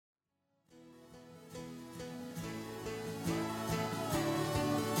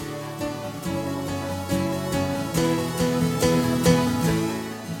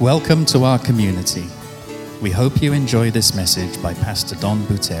Welcome to our community. We hope you enjoy this message by Pastor Don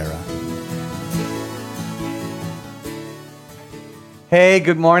Butera. Hey,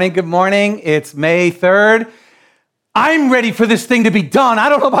 good morning, good morning. It's May 3rd. I'm ready for this thing to be done. I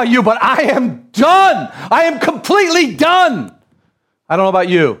don't know about you, but I am done. I am completely done. I don't know about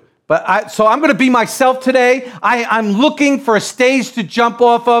you, but so I'm going to be myself today. I'm looking for a stage to jump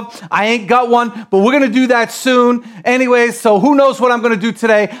off of. I ain't got one, but we're going to do that soon. Anyways, so who knows what I'm going to do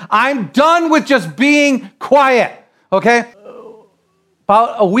today. I'm done with just being quiet, okay?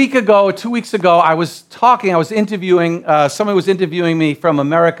 About a week ago, 2 weeks ago, I was interviewing, somebody was interviewing me from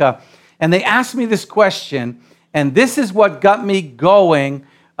America, and they asked me this question, and this is what got me going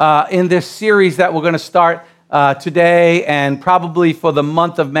in this series that we're going to start today and probably for the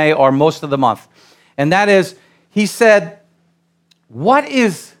month of May or most of the month. And that is, he said, what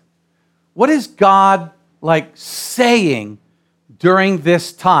is God like saying during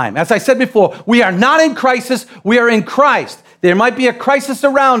this time? As I said before, we are not in crisis, we are in Christ. There might be a crisis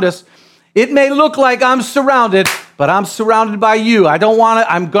around us. It may look like I'm surrounded, but I'm surrounded by you.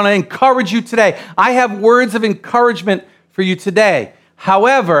 I'm going to encourage you today. I have words of encouragement for you today.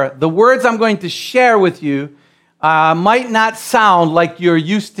 However, the words I'm going to share with you might not sound like you're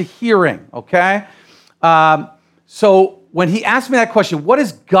used to hearing, okay? So when he asked me that question, what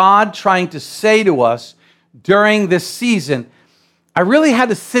is God trying to say to us during this season? I really had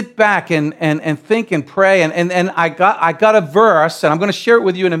to sit back and think and pray, and I got a verse, and I'm going to share it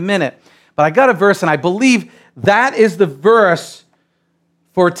with you in a minute, but I got a verse, and I believe that is the verse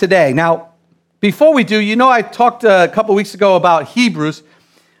for today. Now, before we do, I talked a couple weeks ago about Hebrews.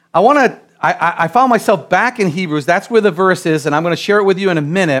 I found myself back in Hebrews. That's where the verse is, and I'm going to share it with you in a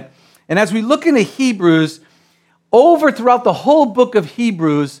minute. And as we look into Hebrews, throughout the whole book of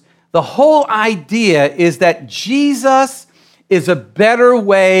Hebrews, the whole idea is that Jesus is a better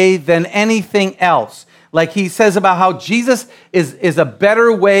way than anything else. Like he says about how Jesus is a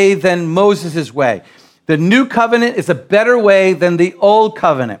better way than Moses' way. The new covenant is a better way than the old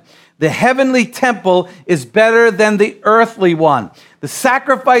covenant. The heavenly temple is better than the earthly one. The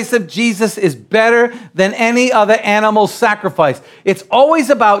sacrifice of Jesus is better than any other animal sacrifice. It's always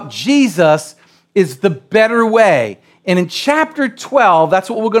about Jesus is the better way. And in chapter 12, that's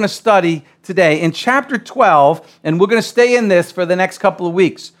what we're going to study today. In chapter 12, and we're going to stay in this for the next couple of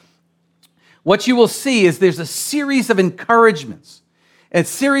weeks, what you will see is there's a series of encouragements. A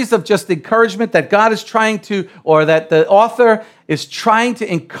series of just encouragement that God is trying to, or that the author is trying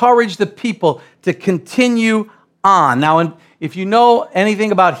to encourage the people to continue on. Now, if you know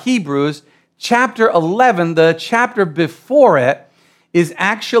anything about Hebrews, chapter 11, the chapter before it, is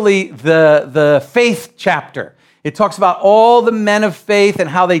actually the faith chapter. It talks about all the men of faith and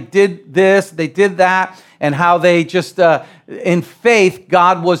how they did this, they did that, and how they just, in faith,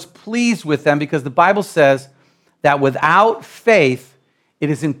 God was pleased with them, because the Bible says that without faith, it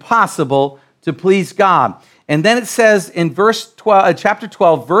is impossible to please God. And then it says in chapter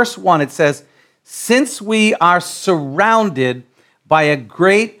 12, verse 1, it says, since we are surrounded by a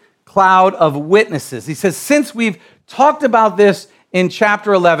great cloud of witnesses. He says, since we've talked about this in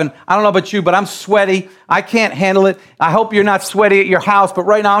chapter 11, I don't know about you, but I'm sweaty. I can't handle it. I hope you're not sweaty at your house, but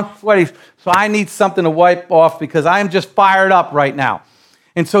right now I'm sweaty. So I need something to wipe off because I am just fired up right now.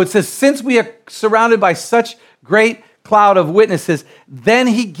 And so it says, since we are surrounded by such great cloud of witnesses, then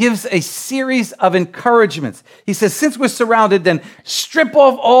he gives a series of encouragements. He says, since we're surrounded, then strip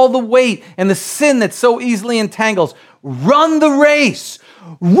off all the weight and the sin that so easily entangles. Run the race.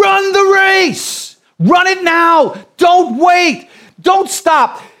 Run the race. Run it now. Don't wait. Don't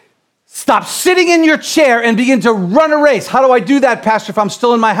stop. Stop sitting in your chair and begin to run a race. How do I do that, Pastor, if I'm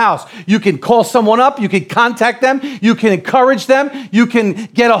still in my house? You can call someone up. You can contact them. You can encourage them. You can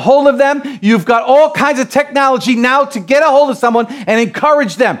get a hold of them. You've got all kinds of technology now to get a hold of someone and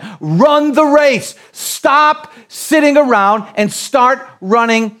encourage them. Run the race. Stop sitting around and start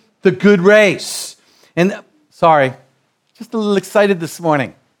running the good race. And sorry, just a little excited this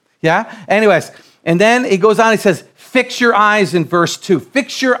morning. Yeah? Anyways, and then he goes on, he says, fix your eyes in verse 2.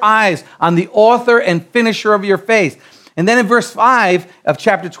 Fix your eyes on the author and finisher of your faith. And then in verse 5 of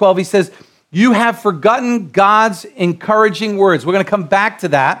chapter 12, he says, you have forgotten God's encouraging words. We're going to come back to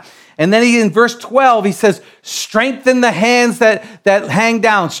that. And then in verse 12, he says, strengthen the hands that hang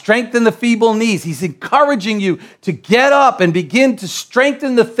down. Strengthen the feeble knees. He's encouraging you to get up and begin to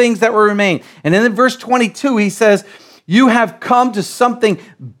strengthen the things that will remain. And then in verse 22, he says, you have come to something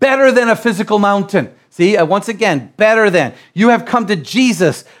better than a physical mountain. See, once again, better than. You have come to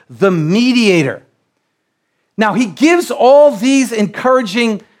Jesus, the mediator. Now, he gives all these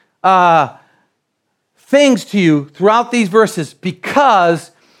encouraging things to you throughout these verses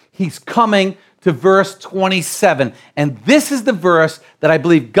because he's coming to verse 27. And this is the verse that I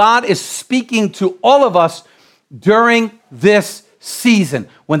believe God is speaking to all of us during this season.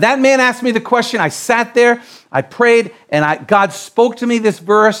 When that man asked me the question, I sat there, I prayed, and God spoke to me this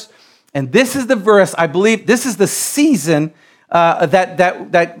verse. And this is the verse, I believe, this is the season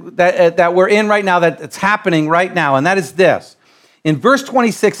that we're in right now, that's happening right now. And that is this. In verse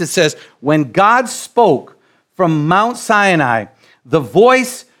 26, it says, when God spoke from Mount Sinai, the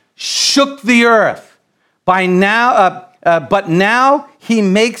voice shook the earth. But now he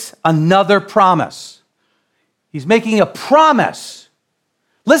makes another promise. He's making a promise.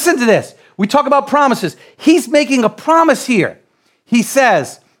 Listen to this. We talk about promises. He's making a promise here. He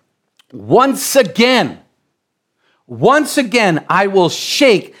says, once again, I will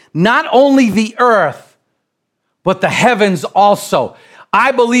shake not only the earth, but the heavens also.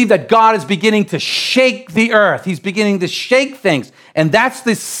 I believe that God is beginning to shake the earth. He's beginning to shake things. And that's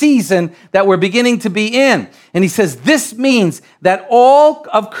the season that we're beginning to be in. And he says, this means that all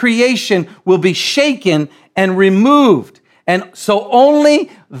of creation will be shaken and removed. And so only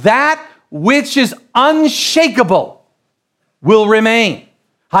that which is unshakable will remain.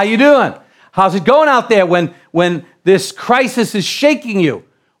 How you doing? How's it going out there when this crisis is shaking you?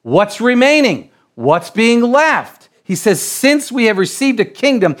 What's remaining? What's being left? He says, since we have received a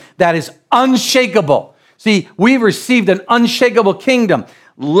kingdom that is unshakable. See, we've received an unshakable kingdom.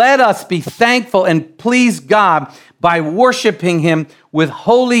 Let us be thankful and please God by worshiping him with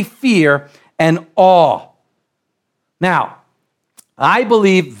holy fear and awe. Now, I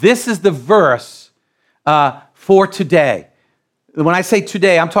believe this is the verse for today. When I say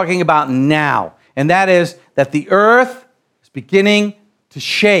today, I'm talking about now. And that is that the earth is beginning to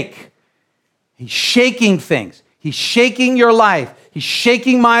shake. He's shaking things. He's shaking your life. He's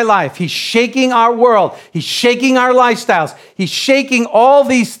shaking my life. He's shaking our world. He's shaking our lifestyles. He's shaking all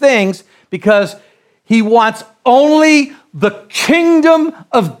these things because he wants only the kingdom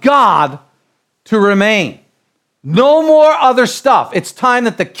of God to remain. No more other stuff. It's time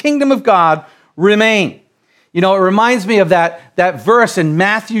that the kingdom of God remain. You know, it reminds me of that verse in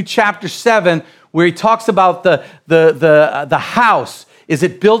Matthew chapter 7 where he talks about the house. Is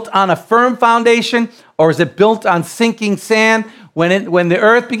it built on a firm foundation or is it built on sinking sand? When the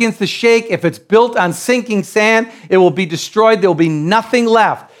earth begins to shake, if it's built on sinking sand, it will be destroyed. There will be nothing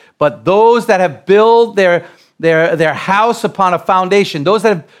left. But those that have built their house upon a foundation, those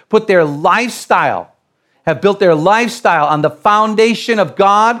that have put their lifestyle, have built their lifestyle on the foundation of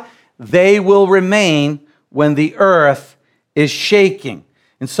God, they will remain when the earth is shaking.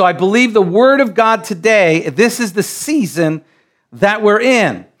 And so I believe the word of God today, this is the season that we're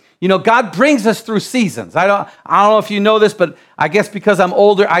in. You know, God brings us through seasons. I don't know if you know this, but I guess because I'm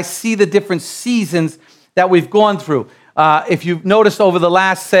older, I see the different seasons that we've gone through. If you've noticed over the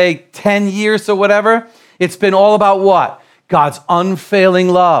last, say, 10 years or whatever, it's been all about what? God's unfailing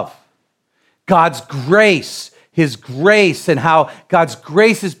love. God's grace, his grace, and how God's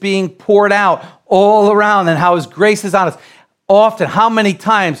grace is being poured out all around and how his grace is on us. Often, how many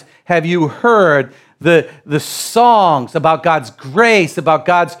times have you heard the songs about God's grace, about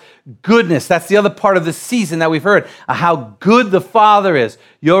God's goodness? That's the other part of the season that we've heard, how good the Father is.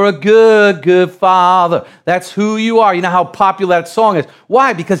 You're a good, good Father. That's who you are. You know how popular that song is.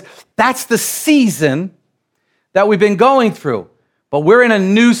 Why? Because that's the season that we've been going through. But we're in a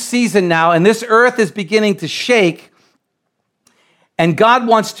new season now, and this earth is beginning to shake, and God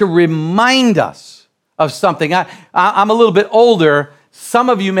wants to remind us of something. I'm a little bit older. Some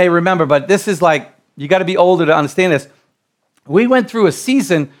of you may remember, but this is like, you got to be older to understand this. We went through a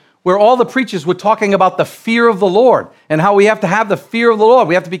season where all the preachers were talking about the fear of the Lord and how we have to have the fear of the Lord.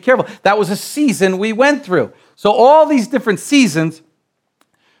 We have to be careful. That was a season we went through. So all these different seasons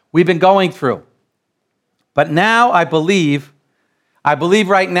we've been going through. But now I believe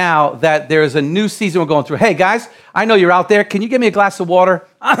right now that there is a new season we're going through. Hey, guys, I know you're out there. Can you give me a glass of water?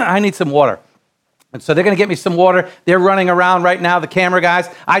 I need some water. And so they're going to get me some water. They're running around right now, the camera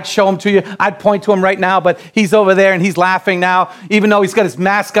guys. I'd show them to you. I'd point to him right now, but he's over there and he's laughing now. Even though he's got his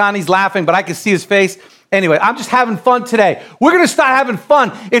mask on, he's laughing, but I can see his face. Anyway, I'm just having fun today. We're going to start having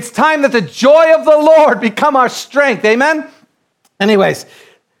fun. It's time that the joy of the Lord become our strength. Amen? Anyways,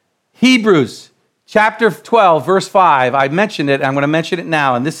 Hebrews chapter 12, verse 5. I mentioned it. I'm going to mention it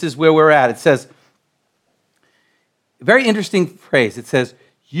now, and this is where we're at. It says, very interesting phrase. It says,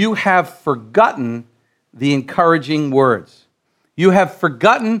 you have forgotten the encouraging words. You have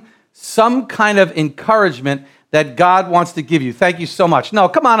forgotten some kind of encouragement that God wants to give you. Thank you so much. No,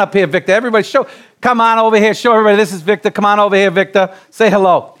 come on up here, Victor. Everybody come on over here. Show everybody this is Victor. Come on over here, Victor. Say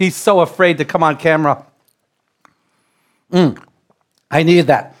hello. He's so afraid to come on camera. I needed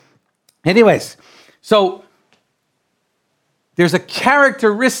that. Anyways, so there's a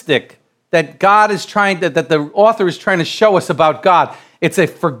characteristic that that the author is trying to show us about God. It's a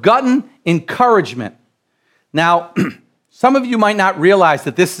forgotten encouragement. Now, some of you might not realize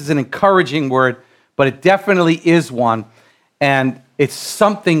that this is an encouraging word, but it definitely is one. And it's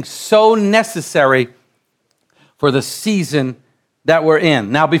something so necessary for the season that we're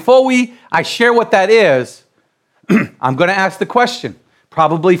in. Now, before I share what that is, I'm going to ask the question,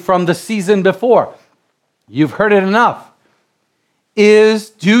 probably from the season before. You've heard it enough.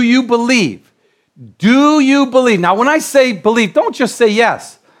 Do you believe? Do you believe? Now, when I say believe, don't just say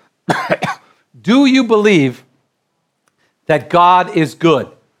yes. Do you believe that God is good?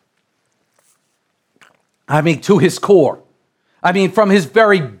 I mean, to his core. I mean, from his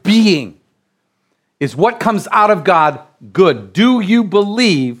very being. Is what comes out of God good? Do you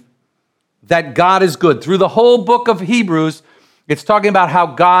believe that God is good? Through the whole book of Hebrews, it's talking about how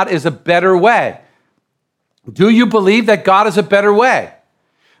God is a better way. Do you believe that God is a better way?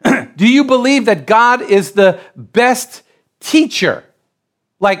 Do you believe that God is the best teacher?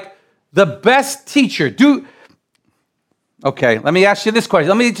 Like the best teacher? Okay, let me ask you this question.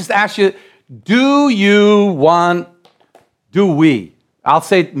 Let me just ask you, do we, I'll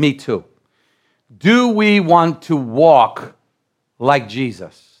say me too. Do we want to walk like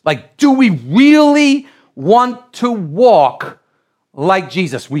Jesus? Like, do we really want to walk like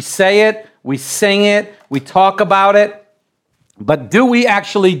Jesus? We say it, we sing it, we talk about it, but do we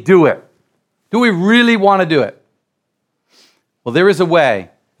actually do it? Do we really want to do it? Well, there is a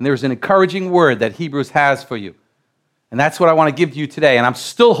way, and there is an encouraging word that Hebrews has for you. And that's what I want to give to you today. And I'm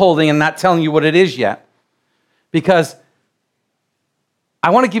still holding and not telling you what it is yet, because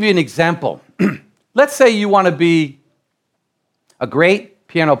I want to give you an example. Let's say you want to be a great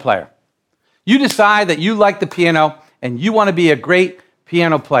piano player. You decide that you like the piano and you want to be a great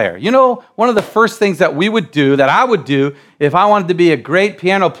piano player. You know, one of the first things that I would do if I wanted to be a great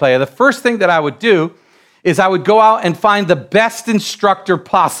piano player, the first thing that I would do is I would go out and find the best instructor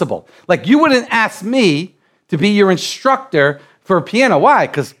possible. Like, you wouldn't ask me to be your instructor for piano. Why?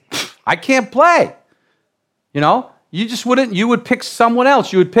 Because I can't play. You know? You just wouldn't. You would pick someone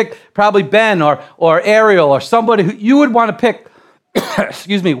else. You would pick probably Ben or Ariel or somebody who you would want to pick,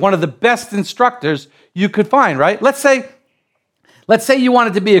 one of the best instructors you could find, right? Let's say you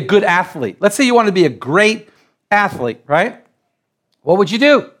wanted to be a good athlete. Let's say you wanted to be a great athlete, right? What would you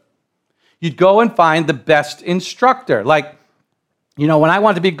do? You'd go and find the best instructor. Like, when I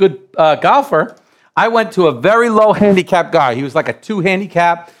wanted to be a good golfer, I went to a very low handicap guy. He was like a 2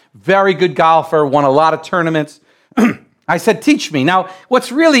 handicap, very good golfer, won a lot of tournaments. I said, teach me. Now,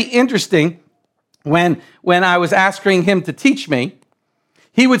 what's really interesting, when I was asking him to teach me,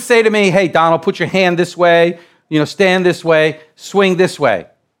 he would say to me, hey, Donald, put your hand this way, stand this way, swing this way.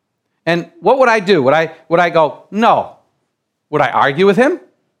 And what would I do? Would I go, no? Would I argue with him?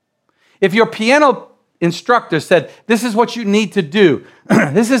 If your piano instructor said, this is what you need to do,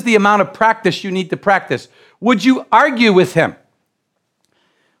 this is the amount of practice you need to practice, would you argue with him?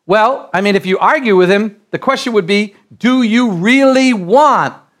 Well, if you argue with him, the question would be, do you really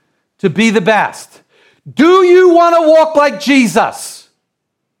want to be the best? Do you want to walk like Jesus?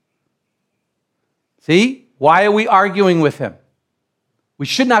 See, why are we arguing with him? We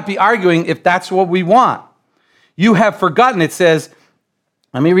should not be arguing if that's what we want. You have forgotten, it says,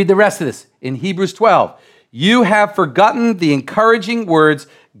 let me read the rest of this in Hebrews 12. You have forgotten the encouraging words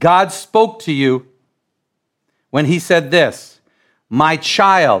God spoke to you when he said this, my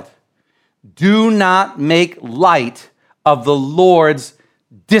child, do not make light of the Lord's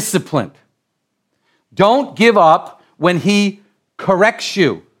discipline. Don't give up when he corrects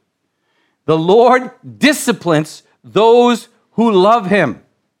you. The Lord disciplines those who love him.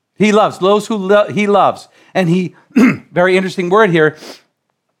 He loves those who he loves. And he, very interesting word here,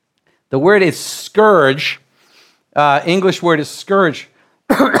 the word is scourge. English word is scourge.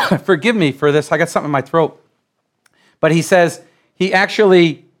 Forgive me for this. I got something in my throat. But he says he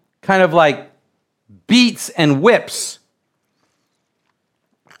actually kind of like beats and whips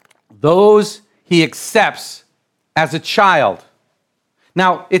those he accepts as a child.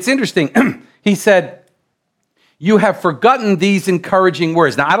 Now, it's interesting. He said, you have forgotten these encouraging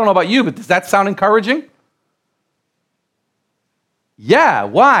words. Now, I don't know about you, but does that sound encouraging? Yeah,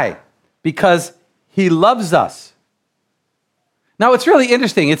 why? Because he loves us. Now, it's really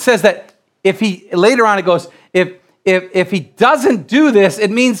interesting. It says that later on it goes, if he doesn't do this,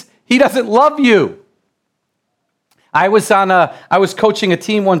 it means he doesn't love you. I was coaching a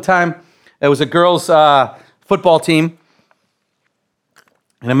team one time. It was a girls' football team.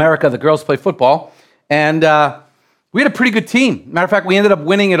 In America, the girls play football. And we had a pretty good team. Matter of fact, we ended up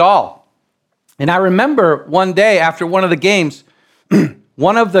winning it all. And I remember one day after one of the games,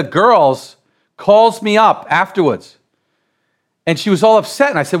 one of the girls calls me up afterwards. And she was all upset.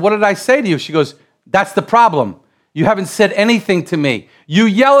 And I said, "What did I say to you?" She goes, "That's the problem. You haven't said anything to me. You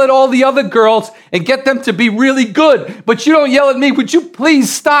yell at all the other girls and get them to be really good, but you don't yell at me. Would you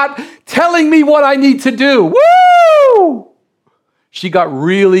please stop telling me what I need to do?" Woo! She got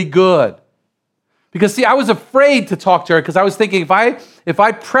really good. Because see, I was afraid to talk to her because I was thinking if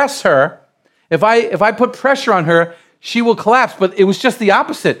I press her, if I put pressure on her, she will collapse. But it was just the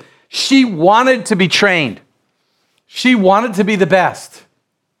opposite. She wanted to be trained. She wanted to be the best.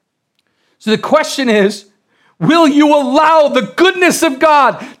 So the question is, will you allow the goodness of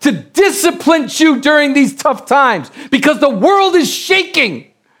God to discipline you during these tough times? Because the world is shaking,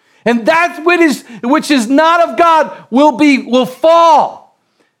 and that which is not of God will fall.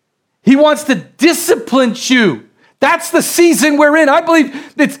 He wants to discipline you. That's the season we're in. I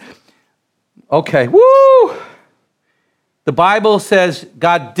believe it's okay. Woo! The Bible says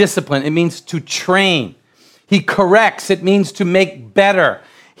God discipline. It means to train. He corrects. It means to make better.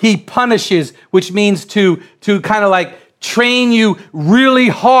 He punishes, which means to kind of like train you really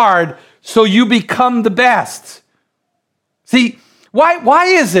hard so you become the best. See, why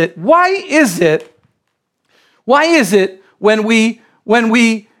is it when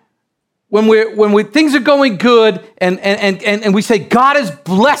things are going good and we say God is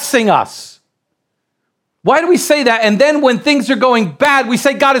blessing us? Why do we say that? And then when things are going bad, we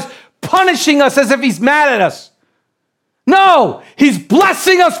say God is punishing us as if he's mad at us. No, he's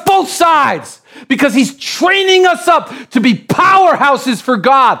blessing us both sides because he's training us up to be powerhouses for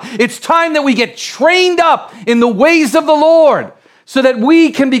God. It's time that we get trained up in the ways of the Lord so that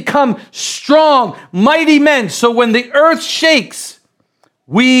we can become strong, mighty men. So when the earth shakes,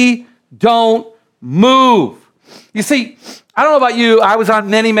 we don't move. You see, I don't know about you. I was on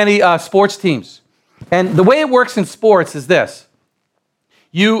many sports teams. And the way it works in sports is this.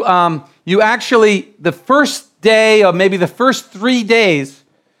 You actually, the first day or maybe the first 3 days,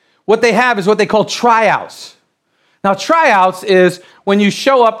 what they have is what they call tryouts. Now, tryouts is when you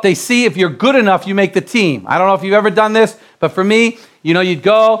show up, they see if you're good enough, you make the team. I don't know if you've ever done this, but for me, you'd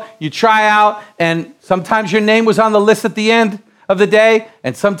go, you try out, and sometimes your name was on the list at the end of the day,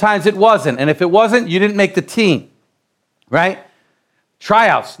 and sometimes it wasn't. And if it wasn't, you didn't make the team, right?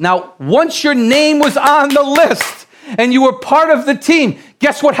 Tryouts. Now, once your name was on the list and you were part of the team,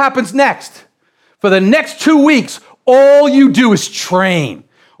 guess what happens next? For the next 2 weeks, all you do is train.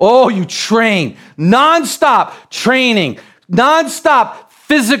 Oh, you train. Nonstop training. Nonstop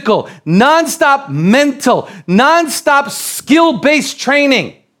physical. Nonstop mental. Nonstop skill-based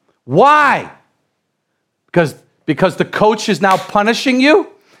training. Why? Because the coach is now punishing you?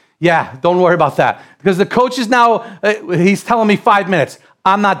 Yeah, don't worry about that. Because the coach is now, he's telling me 5 minutes.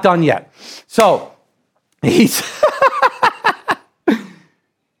 I'm not done yet. So, he's...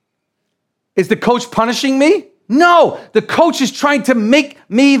 Is the coach punishing me? No, the coach is trying to make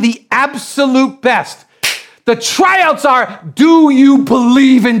me the absolute best. The tryouts are, do you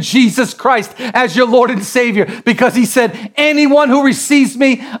believe in Jesus Christ as your Lord and Savior? Because he said, anyone who receives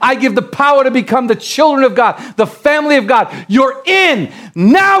me, I give the power to become the children of God, the family of God. You're in,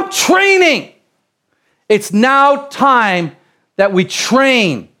 now training. It's now time that we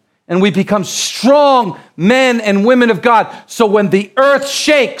train and we become strong men and women of God. So when the earth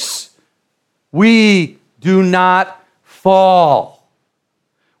shakes, we do not fall.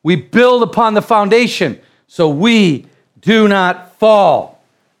 We build upon the foundation so we do not fall.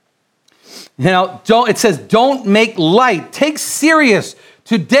 It says, don't make light. Take serious.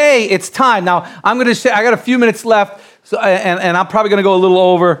 Today, it's time. Now, I'm going to say, I got a few minutes left, and I'm probably going to go a little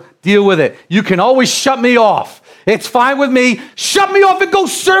over. Deal with it. You can always shut me off. It's fine with me. Shut me off and go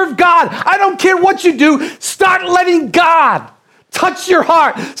serve God. I don't care what you do. Start letting God touch your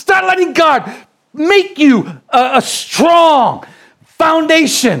heart. Start letting God make you a strong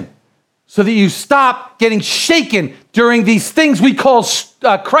foundation so that you stop getting shaken during these things we call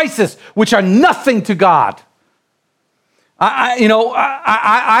crisis, which are nothing to God.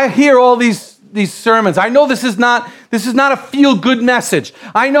 I hear all these sermons. I know this is not a feel-good message.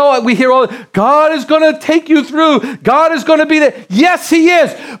 I know we hear all, God is going to take you through. God is going to be there. Yes, he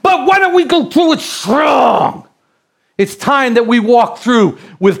is. But why don't we go through it strong? It's time that we walk through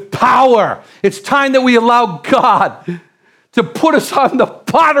with power. It's time that we allow God to put us on the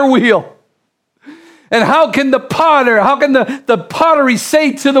potter wheel. And how can the pottery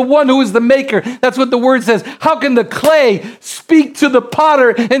say to the one who is the maker? That's what the word says. How can the clay speak to the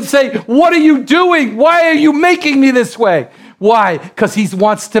potter and say, what are you doing? Why are you making me this way? Why? Because he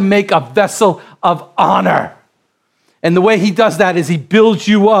wants to make a vessel of honor. And the way he does that is he builds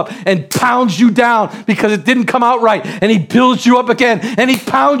you up and pounds you down because it didn't come out right. And he builds you up again and he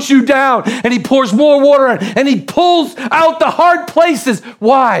pounds you down and he pours more water in and he pulls out the hard places.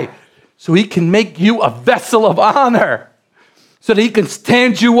 Why? So he can make you a vessel of honor. So that he can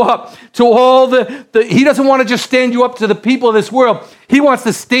stand you up to all he doesn't want to just stand you up to the people of this world. He wants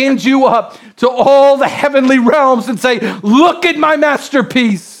to stand you up to all the heavenly realms and say, look at my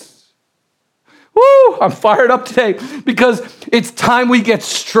masterpiece. Woo, I'm fired up today because it's time we get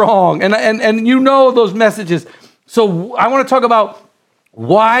strong. And you know those messages. So I want to talk about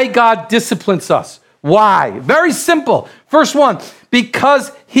why God disciplines us. Why? Very simple. First one,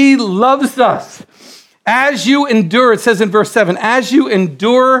 because he loves us. As you endure, it says in verse 7, as you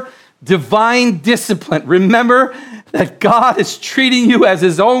endure divine discipline, remember that God is treating you as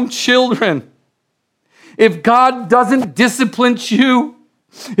his own children. If God doesn't discipline you,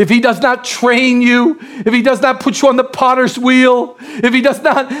 if he does not train you, if he does not put you on the potter's wheel, if he does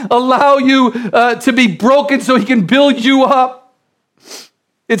not allow you to be broken so he can build you up,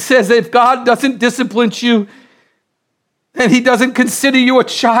 it says that if God doesn't discipline you, and he doesn't consider you a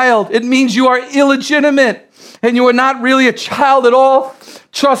child, it means you are illegitimate and you are not really a child at all.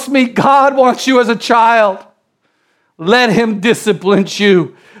 Trust me, God wants you as a child. Let him discipline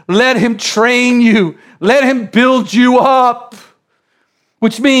you. Let him train you. Let him build you up.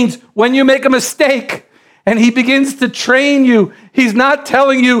 Which means when you make a mistake and he begins to train you, he's not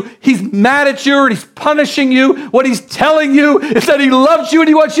telling you he's mad at you or he's punishing you. What he's telling you is that he loves you and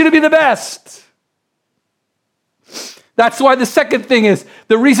he wants you to be the best. That's why the second thing is,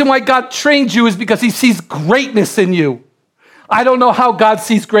 the reason why God trains you is because he sees greatness in you. I don't know how God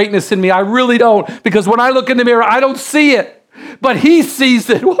sees greatness in me. I really don't. Because when I look in the mirror, I don't see it. But he sees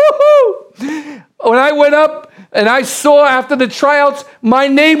it. Woo-hoo! When I went up and I saw after the tryouts, my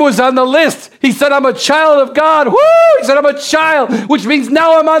name was on the list. He said, I'm a child of God. Woo! He said, I'm a child, which means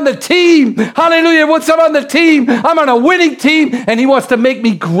now I'm on the team. Hallelujah. Once I'm on the team, I'm on a winning team. And he wants to make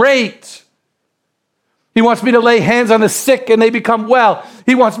me great. He wants me to lay hands on the sick and they become well.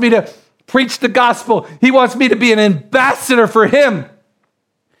 He wants me to preach the gospel. He wants me to be an ambassador for him.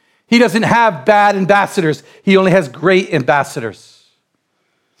 He doesn't have bad ambassadors. He only has great ambassadors.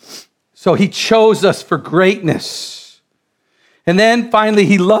 So he chose us for greatness. And then finally,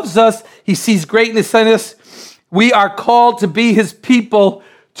 he loves us. He sees greatness in us. We are called to be his people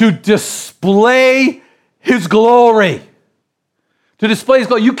to display his glory. To display his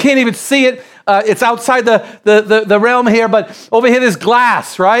glory. You can't even see it. It's outside the realm here, but over here there's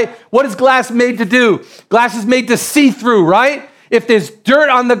glass, right? What is glass made to do? Glass is made to see through, right? If there's dirt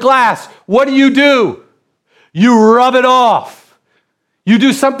on the glass, what do? You rub it off. You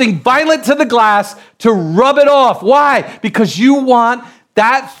do something violent to the glass to rub it off. Why? Because you want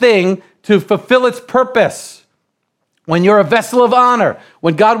that thing to fulfill its purpose. When you're a vessel of honor,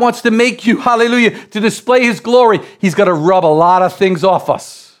 when God wants to make you, hallelujah, to display his glory, he's got to rub a lot of things off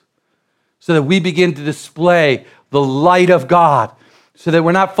us so that we begin to display the light of God, so that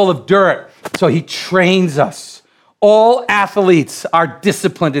we're not full of dirt. So he trains us. All athletes are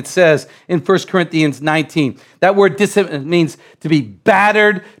disciplined, it says in 1 Corinthians 19. That word discipline means to be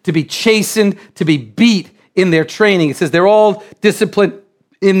battered, to be chastened, to be beat in their training. It says they're all disciplined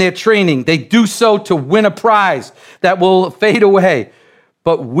in their training. They do so to win a prize that will fade away.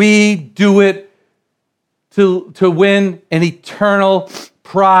 But we do it to win an eternal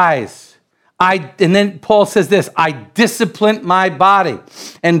prize. And then Paul says this, I discipline my body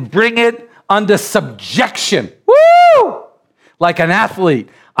and bring it under subjection. Woo! Like an athlete.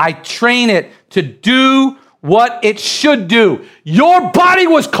 I train it to do what it should do. Your body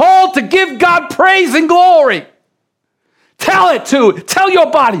was called to give God praise and glory. Tell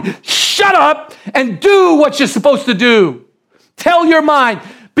your body, shut up and do what you're supposed to do. Tell your mind,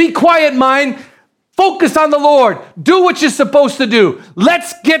 be quiet mind, focus on the Lord. Do what you're supposed to do.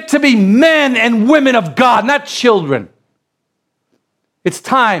 Let's get to be men and women of God, not children. It's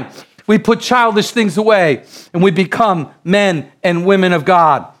time we put childish things away and we become men and women of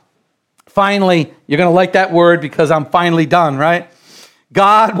God. Finally, you're going to like that word because I'm finally done, right?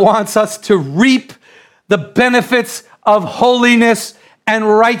 God wants us to reap the benefits of holiness and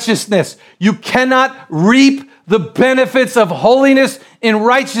righteousness. You cannot reap the benefits of holiness and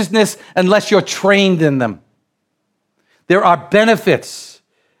righteousness unless you're trained in them. There are benefits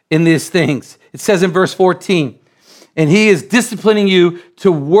in these things. It says in verse 14, and he is disciplining you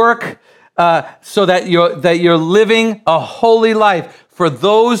to work so that you're living a holy life. For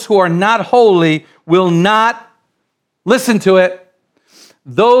those who are not holy will not, listen to it,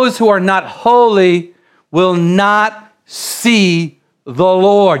 those who are not holy will not see the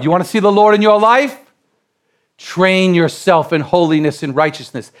Lord. You want to see the Lord in your life? Train yourself in holiness and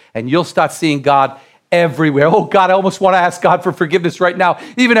righteousness, and you'll start seeing God everywhere. Oh God, I almost want to ask God for forgiveness right now,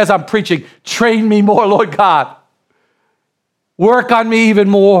 even as I'm preaching. Train me more, Lord God. Work on me even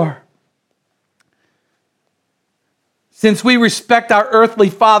more. Since we respect our earthly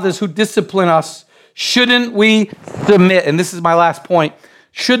fathers who discipline us, shouldn't we submit? And this is my last point.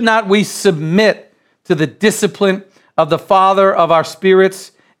 Should not we submit to the discipline of the Father of our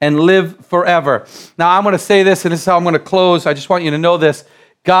spirits and live forever? Now, I'm going to say this, and this is how I'm going to close. I just want you to know this.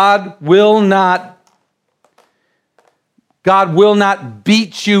 God will not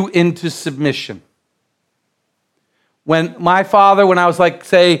beat you into submission. When my father, when I was like,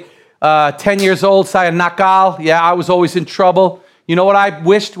 say, 10 years old, say, nakal, I was always in trouble. You know what I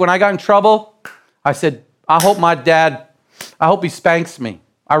wished when I got in trouble? I said, I hope he spanks me.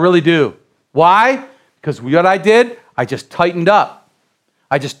 I really do. Why? Because what I did, I just tightened up.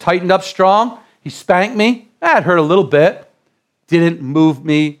 I just tightened up strong. He spanked me. It hurt a little bit. Didn't move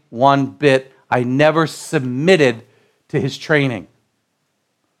me one bit. I never submitted to his training.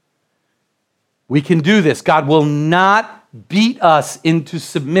 We can do this. God will not beat us into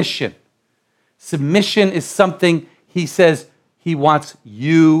submission. Submission is something he says he wants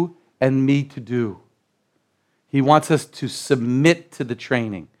you and me to do. He wants us to submit to the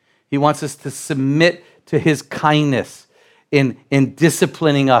training. He wants us to submit to his kindness in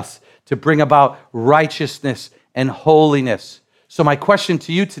disciplining us to bring about righteousness and holiness. So my question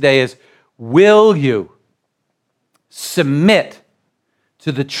to you today is, will you submit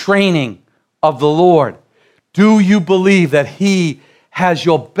to the training of the Lord? Do you believe that he has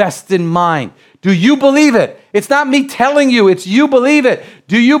your best in mind? Do you believe it? It's not me telling you, it's you believe it.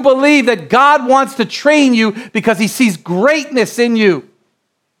 Do you believe that God wants to train you because he sees greatness in you?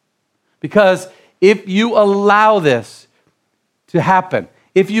 Because if you allow this to happen,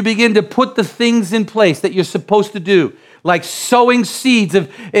 if you begin to put the things in place that you're supposed to do, like sowing seeds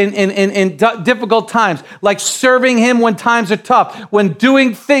in difficult times, like serving him when times are tough, when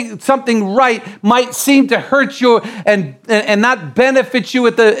doing something right might seem to hurt you and not benefit you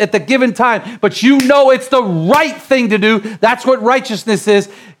at the given time, but you know it's the right thing to do. That's what righteousness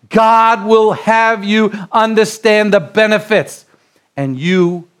is. God will have you understand the benefits, and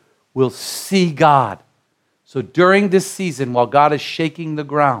you will see God. So during this season, while God is shaking the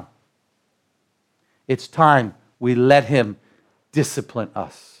ground, it's time we let him discipline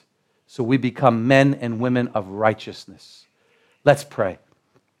us so we become men and women of righteousness. Let's pray.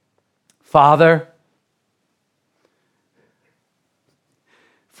 Father,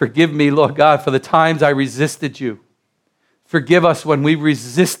 forgive me, Lord God, for the times I resisted you. Forgive us when we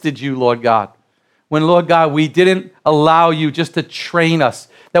resisted you, Lord God. When, Lord God, we didn't allow you just to train us,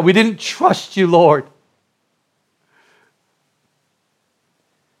 that we didn't trust you, Lord.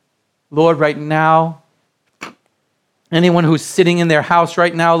 Lord, right now, anyone who's sitting in their house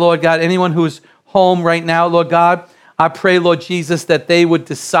right now, Lord God, anyone who's home right now, Lord God, I pray, Lord Jesus, that they would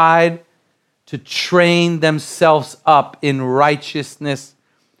decide to train themselves up in righteousness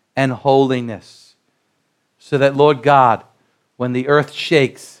and holiness, so that, Lord God, when the earth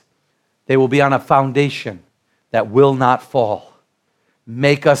shakes, they will be on a foundation that will not fall.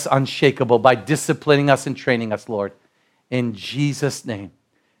 Make us unshakable by disciplining us and training us, Lord. In Jesus' name,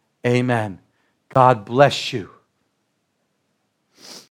 amen. God bless you.